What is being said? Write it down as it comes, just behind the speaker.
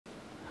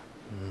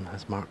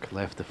Has Mark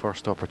left the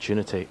first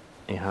opportunity?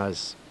 He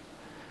has.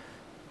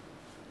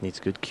 Needs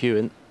good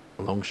cueing.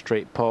 Long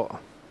straight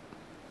pot.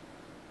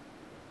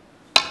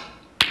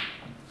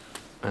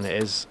 And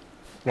it is.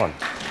 One.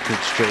 Good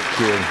straight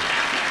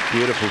cueing.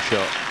 Beautiful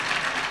shot.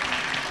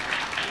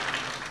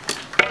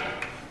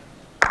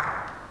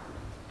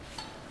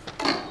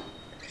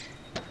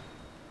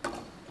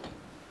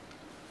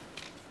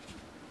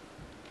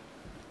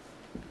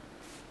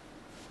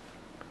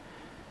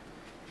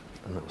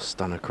 And that'll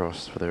stun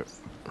across for the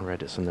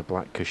red. It's on the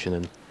black cushion,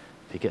 and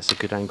if he gets a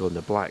good angle in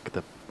the black,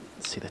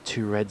 see the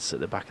two reds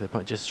at the back of the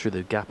putt, just through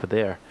the gap of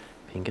there.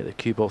 If he can get the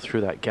cue ball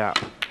through that gap,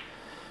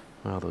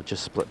 well, they'll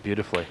just split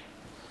beautifully.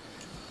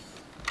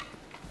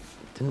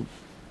 Didn't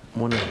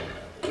want to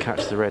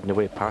catch the red in the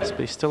way past, but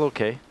he's still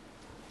okay.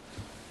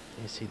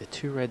 You see the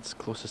two reds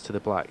closest to the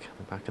black,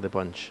 the back of the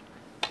bunch.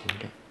 He can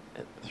get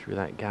it through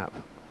that gap.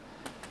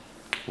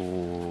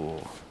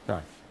 Oh,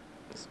 no.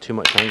 It's too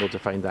much angle to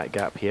find that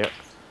gap here.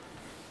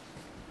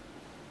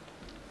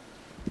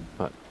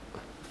 But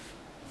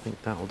I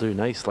think that'll do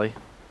nicely.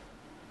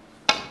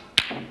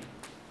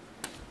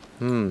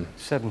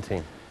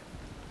 17.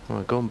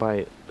 Well, going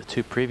by the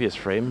two previous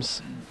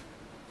frames,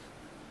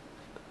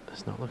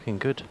 it's not looking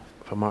good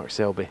for Mark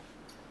Selby.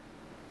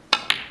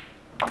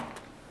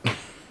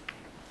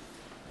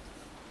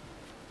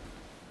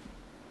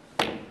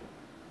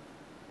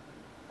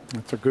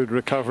 That's a good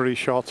recovery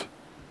shot.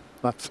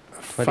 That's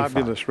a 25.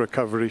 Fabulous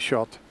recovery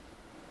shot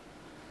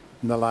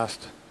in the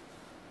last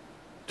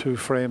 2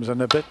 frames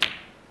and a bit.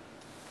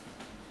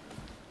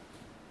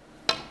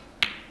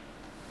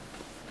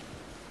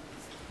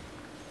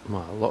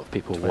 Well, a lot of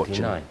people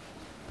 29. watching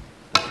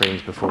the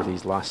frames before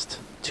these last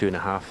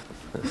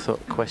 2.5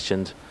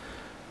 questioned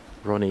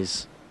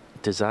Ronnie's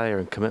desire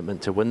and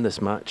commitment to win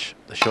this match.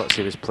 The shots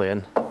he was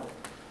playing.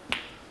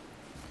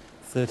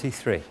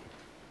 33.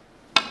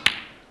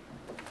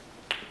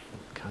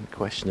 Can't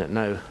question it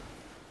now.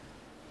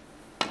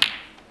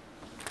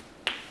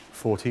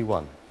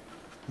 41.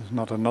 There's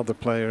not another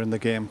player in the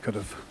game could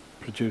have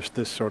produced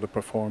this sort of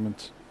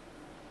performance.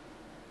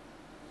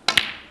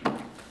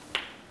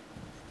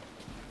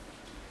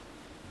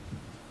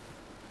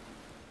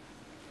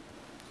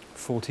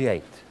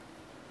 .48.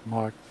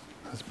 Mark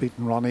has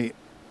beaten Ronnie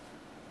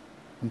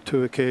on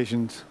 2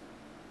 occasions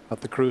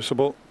at the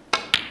Crucible.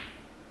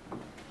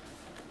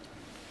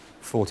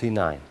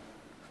 49.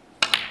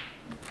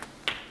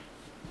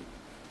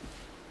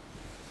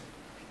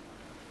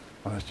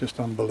 And it's just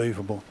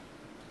unbelievable.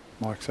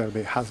 Mark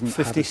Selby hasn't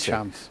 56. had a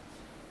chance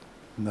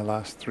in the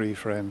last 3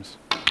 frames.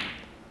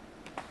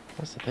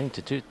 That's the thing,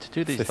 to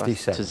do these last,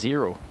 57. to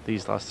 0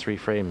 these last 3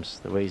 frames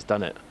the way he's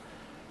done it.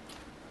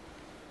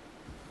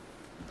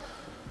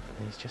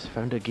 He's just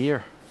found a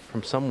gear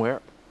from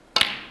somewhere.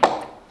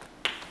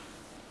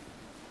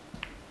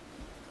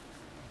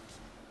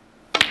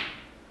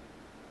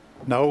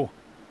 No,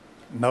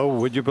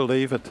 would you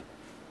believe it?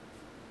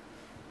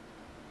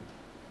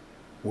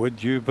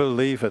 Would you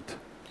believe it?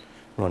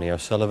 Ronnie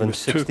O'Sullivan, He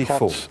was 2 64.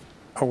 pots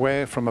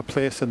away from a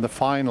place in the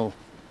final.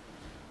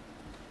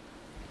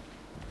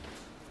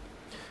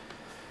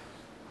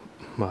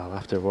 Well,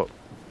 after what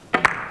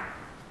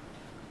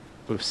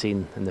we've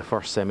seen in the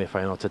first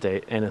semi-final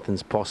today,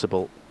 anything's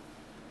possible.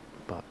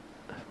 But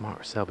if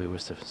Mark Selby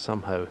was to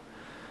somehow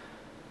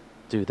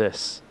do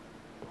this,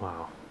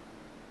 wow.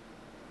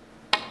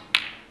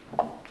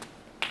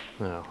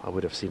 Well, I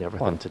would have seen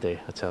everything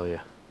today, I tell you.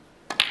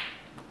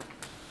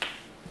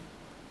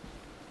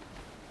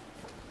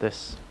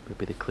 This would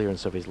be the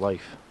clearance of his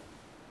life.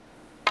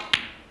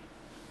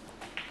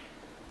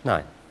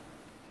 9.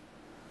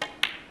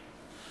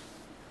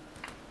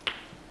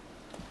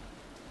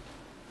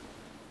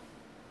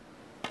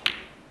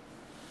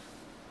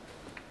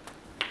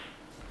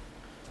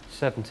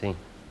 .17.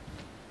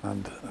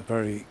 And a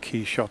very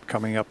key shot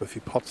coming up. If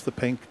he pots the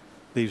pink,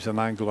 leaves an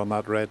angle on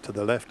that red to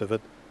the left of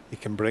it, he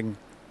can bring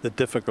the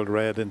difficult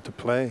red into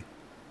play.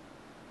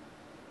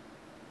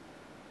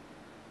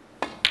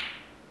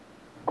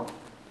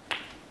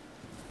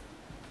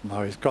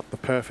 Now he's got the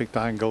perfect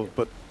angle,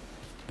 but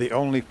the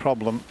only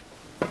problem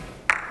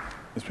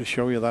is to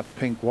show you that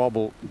pink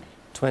wobble.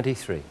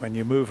 23. When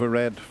you move a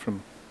red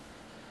from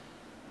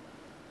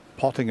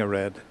potting a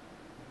red,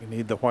 you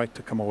need the white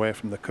to come away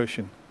from the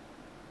cushion.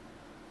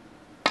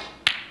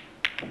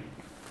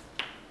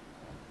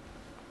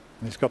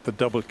 And he's got the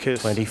double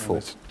kiss. 24.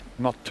 It's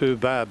not too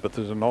bad, but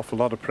there's an awful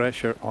lot of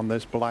pressure on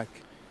this black.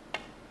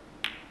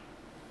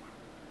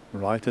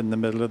 Right in the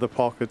middle of the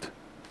pocket.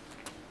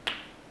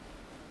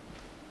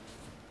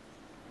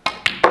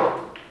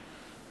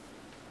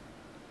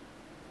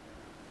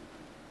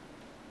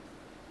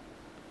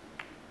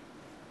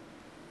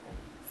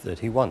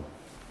 .31.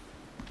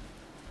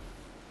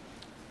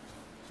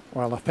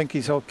 Well, I think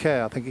he's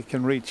okay. I think he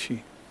can reach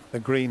the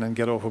green and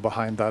get over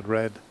behind that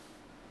red.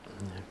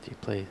 Do you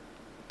play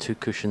 2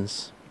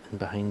 cushions in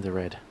behind the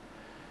red?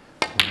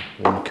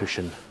 1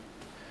 cushion.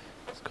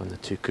 He's gone the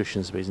 2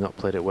 cushions, but he's not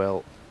played it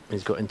well.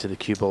 He's got into the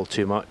cue ball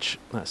too much.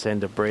 That's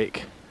end of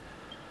break.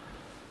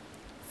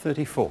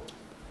 34.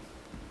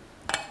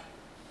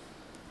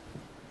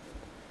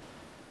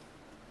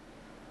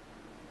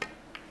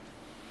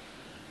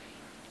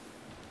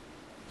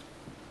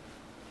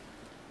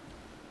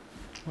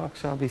 Mark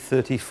Selby,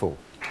 34.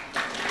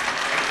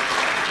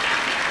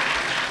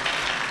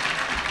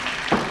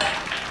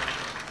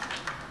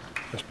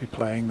 Just be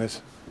playing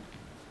this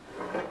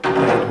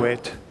dead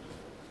weight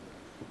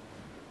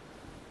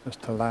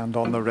just to land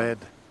on the red.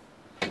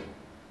 The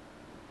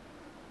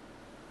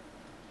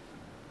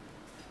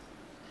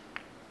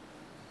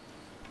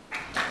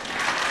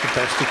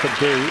best he could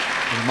do.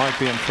 He might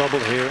be in trouble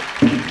here. If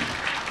he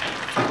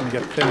can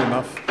get thin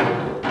enough.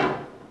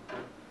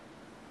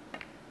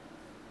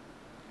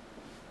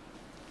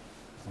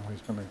 Oh,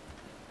 he's going to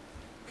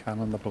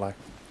cannon the black.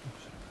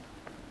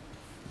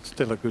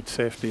 Still a good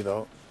safety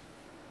though.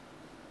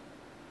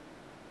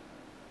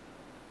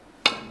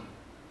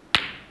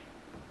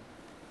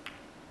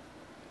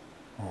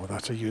 Oh,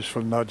 that's a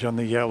useful nudge on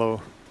the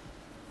yellow.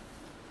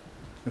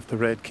 If the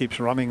red keeps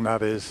running,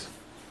 that is.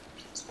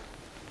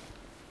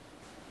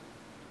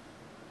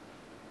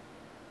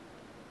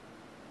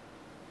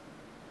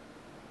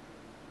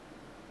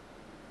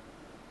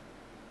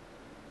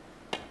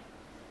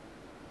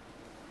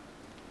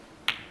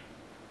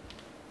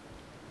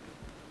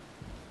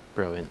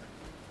 Brilliant.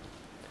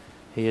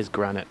 He is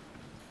granite.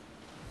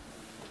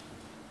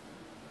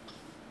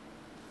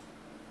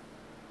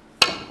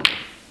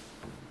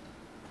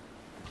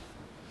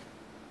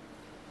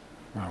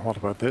 Now, what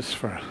about this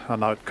for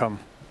an outcome?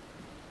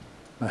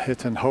 A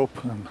hit and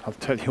hope, and I'll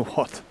tell you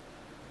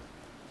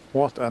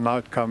what an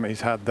outcome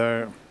he's had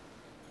there.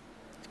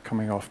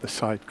 Coming off the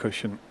side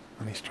cushion,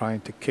 and he's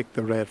trying to kick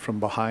the red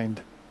from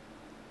behind.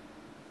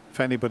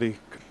 If anybody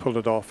could pull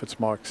it off, it's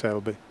Mark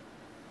Selby.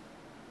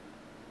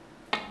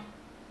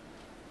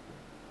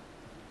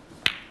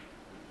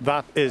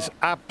 That is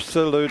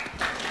absolute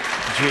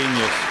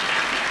genius.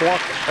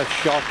 What a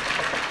shot.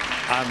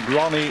 And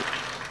Ronnie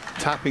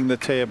tapping the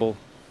table.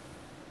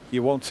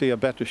 You won't see a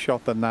better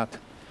shot than that.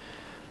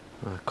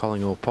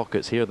 Calling all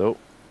pockets here though.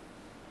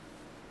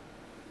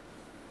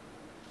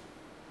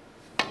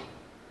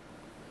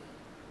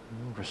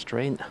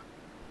 Restraint.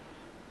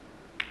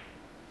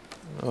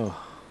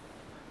 Oh,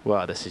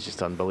 wow, this is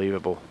just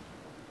unbelievable.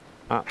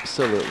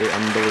 Absolutely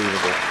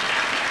unbelievable.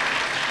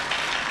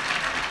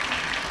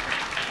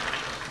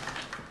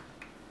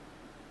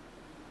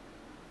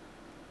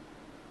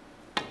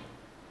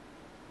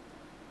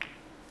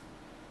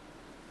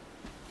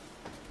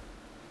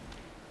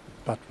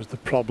 That was the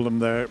problem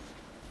there.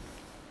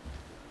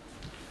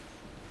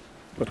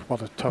 But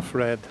what a tough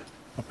red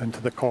up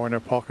into the corner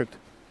pocket.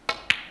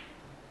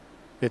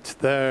 It's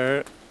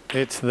there,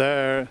 it's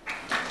there.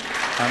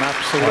 An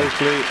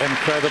absolutely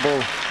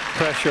incredible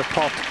pressure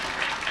pot.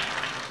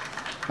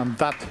 And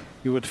that,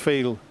 you would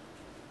feel,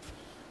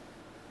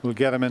 will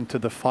get him into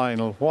the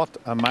final. What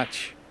a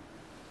match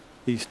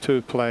these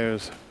two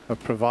players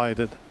have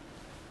provided.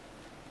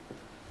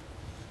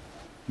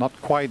 Not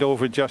quite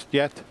over just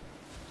yet.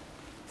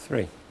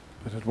 3.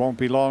 But it won't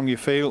be long, you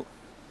feel.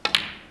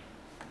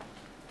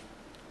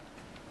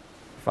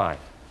 5.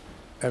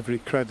 Every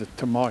credit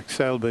to Mark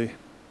Selby.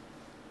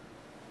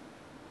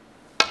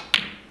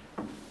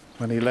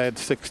 When he led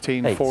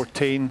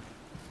 16-14,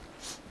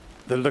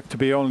 there looked to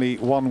be only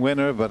one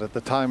winner, but at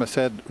the time I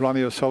said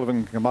Ronnie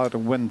O'Sullivan can come out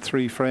and win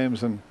 3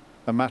 frames in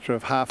a matter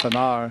of half an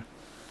hour.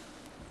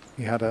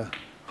 He had a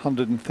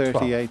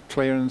 138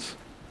 clearance.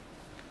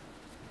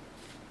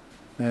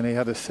 Then he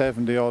had a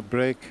 70-odd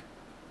break.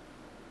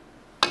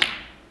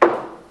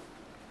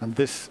 And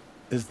this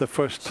is the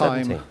first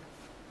time 17.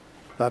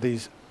 that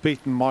he's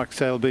beaten Mark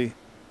Selby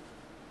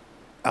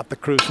at the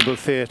Crucible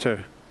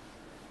Theatre.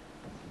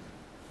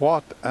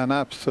 What an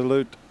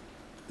absolute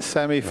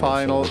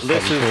semi-final.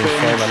 This has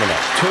been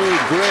 2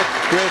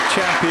 great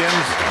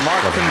champions.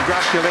 Mark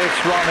congratulates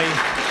Ronnie.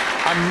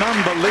 An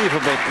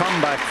unbelievable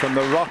comeback from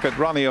the Rocket,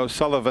 Ronnie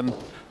O'Sullivan.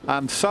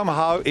 And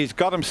somehow he's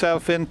got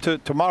himself into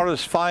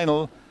tomorrow's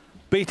final,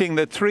 beating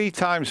the 3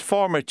 times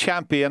former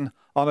champion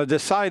on a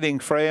deciding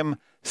frame,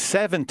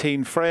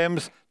 17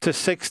 frames to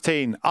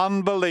 16.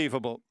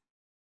 Unbelievable.